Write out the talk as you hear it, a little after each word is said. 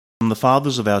the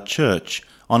fathers of our church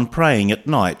on praying at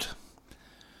night.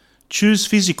 Choose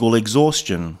physical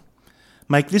exhaustion.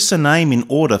 Make this a name in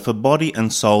order for body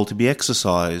and soul to be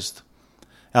exercised.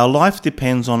 Our life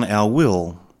depends on our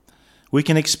will. We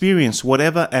can experience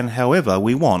whatever and however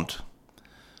we want.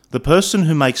 The person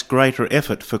who makes greater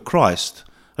effort for Christ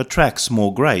attracts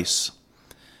more grace.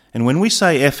 And when we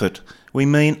say effort, we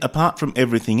mean, apart from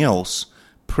everything else,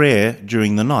 prayer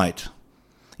during the night.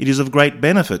 It is of great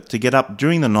benefit to get up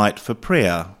during the night for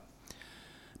prayer.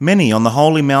 Many on the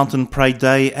holy mountain pray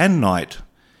day and night,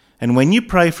 and when you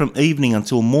pray from evening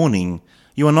until morning,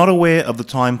 you are not aware of the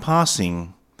time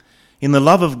passing. In the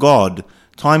love of God,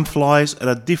 time flies at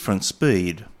a different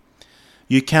speed.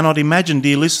 You cannot imagine,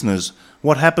 dear listeners,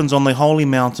 what happens on the holy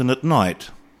mountain at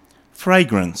night.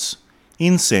 Fragrance,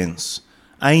 incense,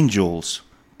 angels,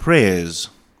 prayers.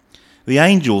 The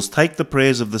angels take the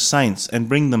prayers of the saints and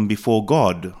bring them before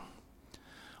God.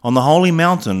 On the holy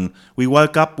mountain, we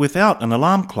woke up without an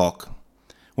alarm clock.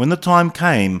 When the time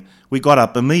came, we got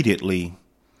up immediately.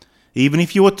 Even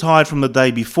if you were tired from the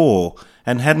day before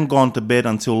and hadn't gone to bed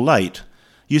until late,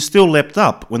 you still leapt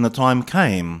up when the time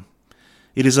came.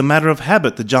 It is a matter of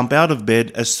habit to jump out of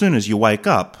bed as soon as you wake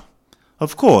up.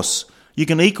 Of course, you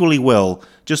can equally well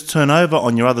just turn over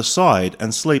on your other side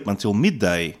and sleep until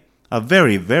midday. A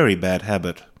very, very bad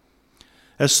habit.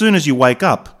 As soon as you wake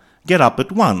up, get up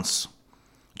at once.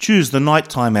 Choose the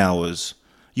nighttime hours.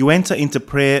 You enter into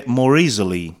prayer more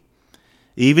easily.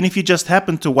 Even if you just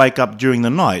happen to wake up during the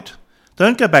night,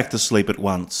 don't go back to sleep at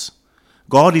once.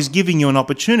 God is giving you an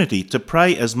opportunity to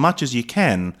pray as much as you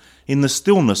can in the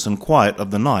stillness and quiet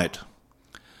of the night.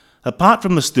 Apart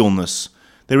from the stillness,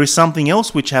 there is something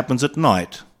else which happens at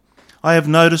night. I have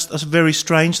noticed a very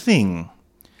strange thing.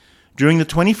 During the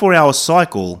 24-hour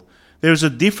cycle, there is a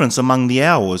difference among the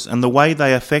hours and the way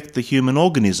they affect the human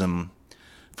organism.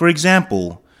 For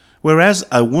example, whereas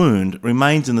a wound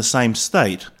remains in the same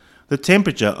state, the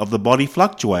temperature of the body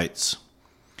fluctuates.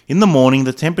 In the morning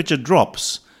the temperature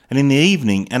drops, and in the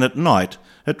evening and at night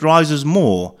it rises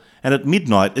more, and at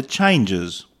midnight it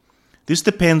changes. This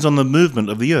depends on the movement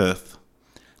of the earth.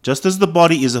 Just as the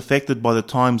body is affected by the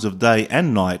times of day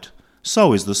and night,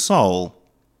 so is the soul.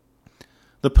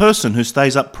 The person who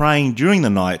stays up praying during the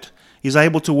night is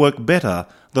able to work better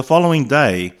the following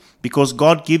day because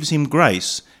God gives him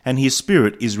grace and his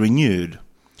spirit is renewed.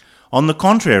 On the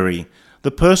contrary,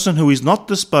 the person who is not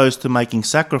disposed to making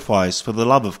sacrifice for the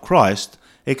love of Christ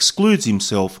excludes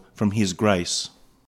himself from his grace.